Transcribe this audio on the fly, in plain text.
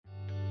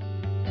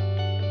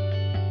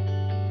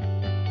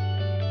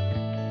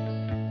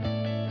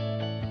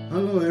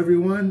Hello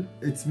everyone,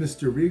 it's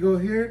Mr.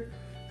 Rigo here,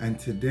 and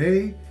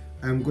today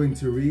I'm going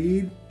to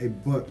read a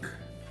book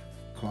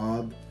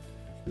called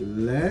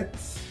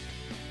Let's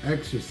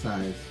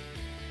Exercise.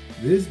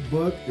 This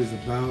book is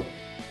about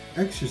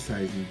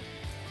exercising,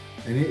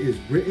 and it is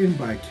written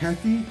by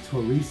Kathy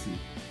Torrisi.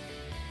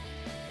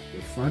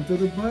 The front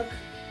of the book,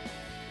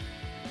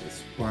 the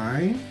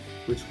spine,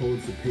 which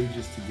holds the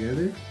pages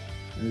together,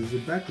 and this is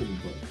the back of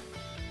the book.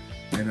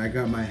 And I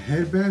got my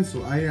headband,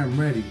 so I am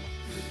ready.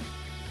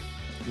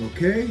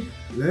 Okay,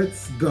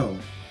 let's go.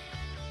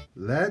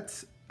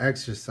 Let's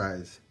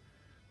Exercise.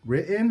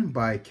 Written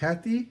by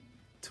Kathy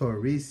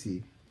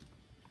Torrisi.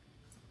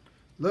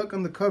 Look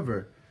on the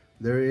cover.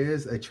 There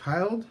is a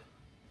child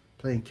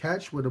playing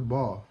catch with a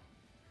ball.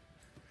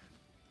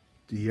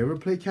 Do you ever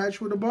play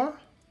catch with a ball?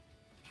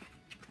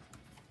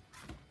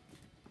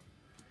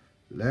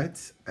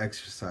 Let's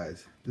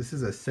Exercise. This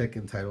is a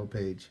second title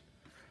page.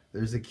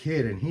 There's a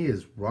kid and he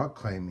is rock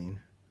climbing.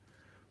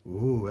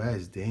 Ooh, that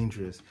is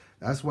dangerous.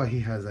 That's why he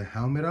has a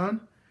helmet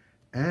on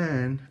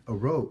and a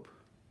rope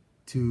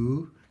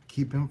to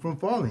keep him from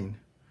falling.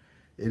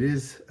 It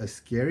is a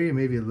scary and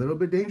maybe a little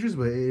bit dangerous,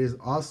 but it is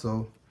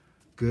also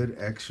good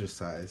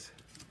exercise.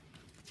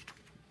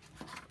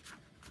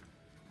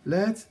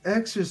 Let's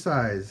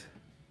exercise.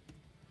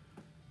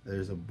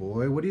 There's a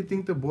boy. What do you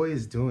think the boy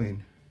is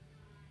doing?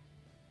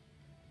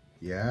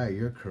 Yeah,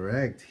 you're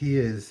correct. He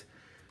is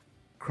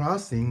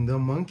crossing the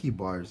monkey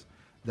bars.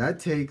 That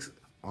takes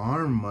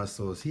arm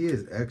muscles. He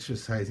is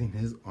exercising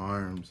his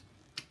arms.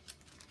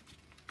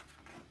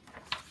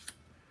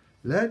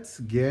 Let's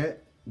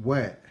get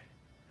wet.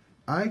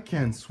 I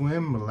can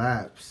swim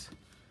laps.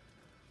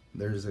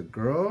 There's a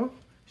girl.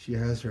 She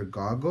has her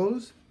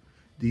goggles.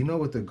 Do you know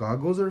what the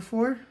goggles are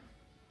for?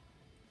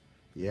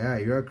 Yeah,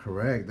 you're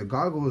correct. The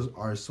goggles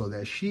are so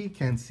that she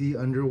can see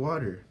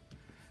underwater.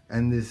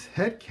 And this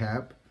head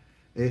cap,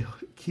 it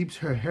keeps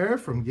her hair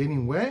from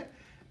getting wet,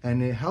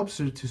 and it helps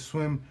her to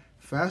swim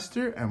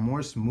faster and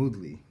more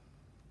smoothly.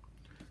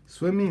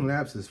 Swimming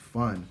laps is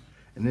fun,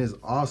 and it is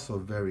also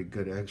very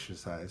good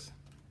exercise.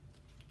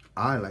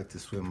 I like to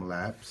swim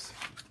laps.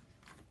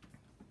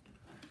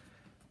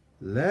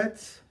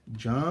 Let's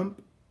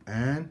jump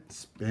and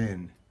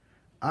spin.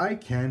 I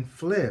can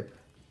flip.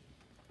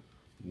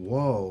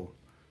 Whoa,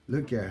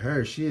 look at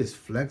her. She is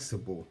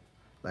flexible,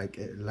 like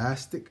an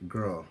elastic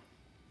girl.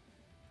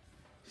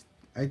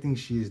 I think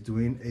she is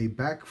doing a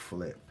back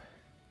flip.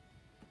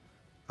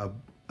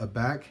 A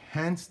back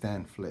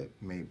handstand flip,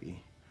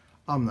 maybe.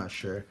 I'm not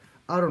sure.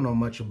 I don't know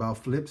much about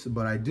flips,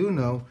 but I do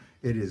know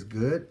it is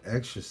good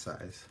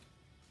exercise.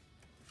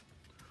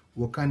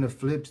 What kind of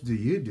flips do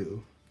you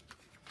do?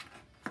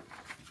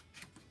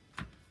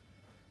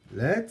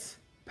 Let's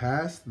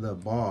pass the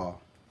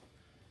ball.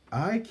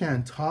 I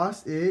can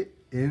toss it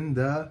in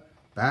the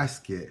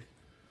basket.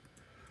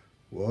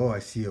 Whoa, I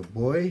see a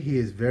boy. He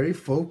is very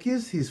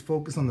focused. He's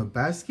focused on the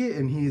basket,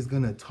 and he is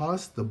gonna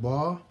toss the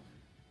ball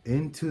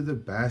into the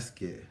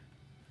basket.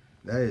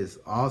 That is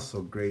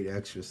also great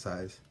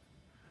exercise.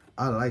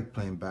 I like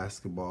playing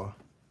basketball.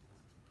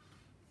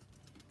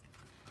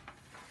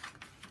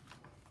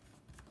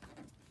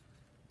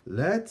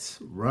 Let's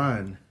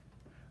run.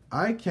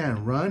 I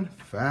can run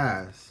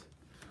fast.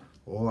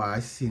 Oh, I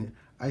seen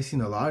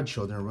a lot of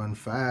children run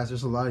fast.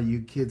 There's a lot of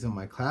you kids in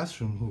my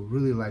classroom who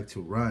really like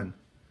to run.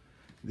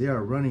 They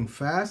are running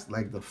fast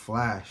like the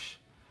Flash,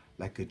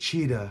 like a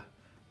cheetah,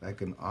 like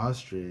an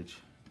ostrich.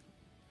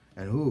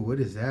 And ooh, what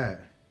is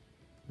that?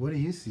 What do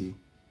you see?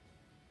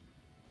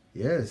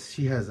 Yes,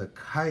 she has a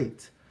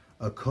kite,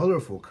 a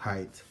colorful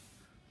kite.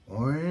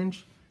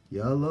 Orange,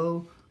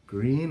 yellow,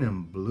 green,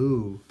 and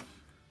blue.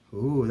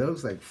 Ooh, that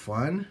looks like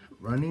fun,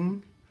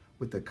 running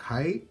with the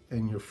kite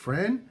and your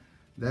friend.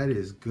 That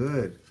is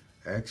good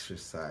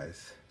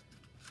exercise.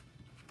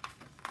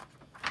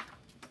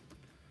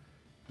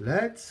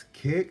 Let's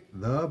kick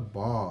the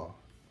ball.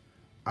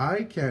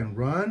 I can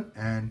run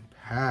and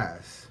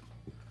pass.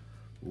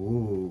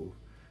 Ooh,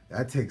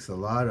 that takes a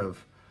lot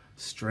of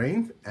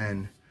strength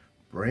and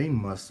brain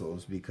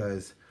muscles,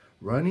 because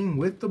running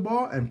with the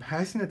ball and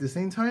passing at the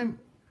same time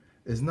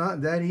is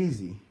not that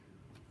easy,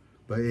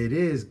 but it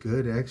is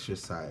good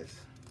exercise.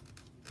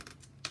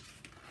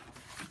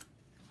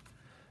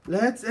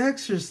 Let's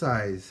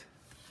exercise.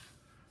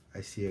 I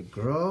see a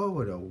girl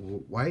with a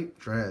white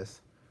dress.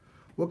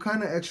 What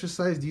kind of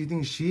exercise do you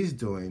think she's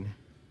doing?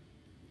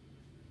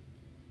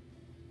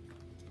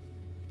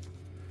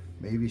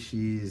 Maybe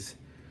she's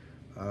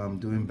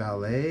doing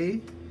ballet,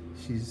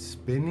 she's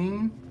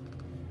spinning,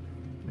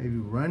 maybe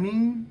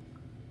running,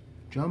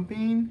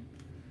 jumping.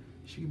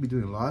 She could be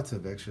doing lots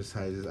of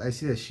exercises. I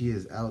see that she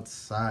is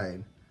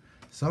outside.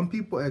 Some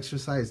people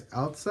exercise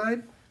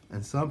outside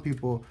and some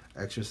people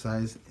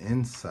exercise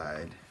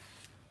inside.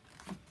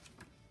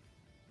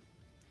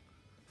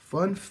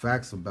 Fun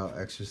facts about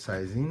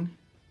exercising.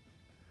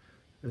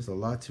 There's a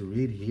lot to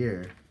read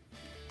here.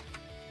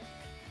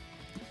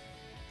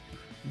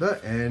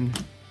 The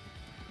end.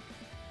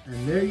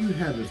 And there you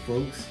have it,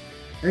 folks.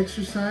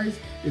 Exercise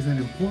is an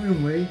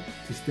important way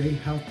to stay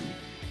healthy.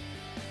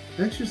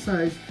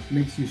 Exercise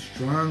makes you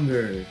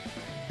stronger.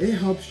 It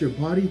helps your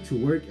body to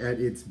work at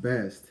its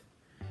best.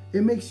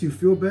 It makes you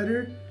feel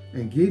better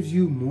and gives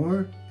you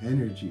more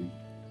energy.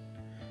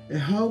 It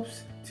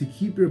helps to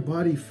keep your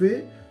body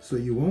fit so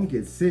you won't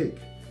get sick.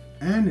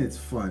 And it's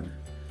fun.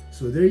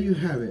 So there you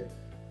have it.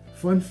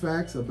 Fun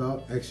facts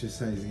about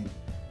exercising.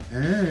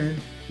 And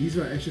these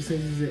are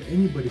exercises that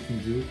anybody can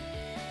do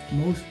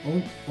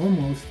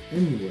almost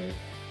anywhere.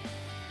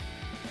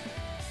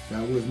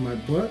 That was my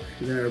book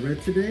that I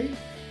read today,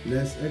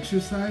 Let's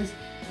Exercise.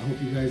 I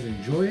hope you guys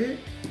enjoy it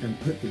and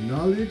put the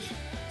knowledge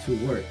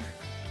to work.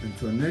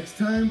 Until next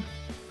time,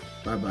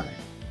 bye-bye.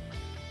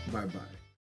 Bye-bye.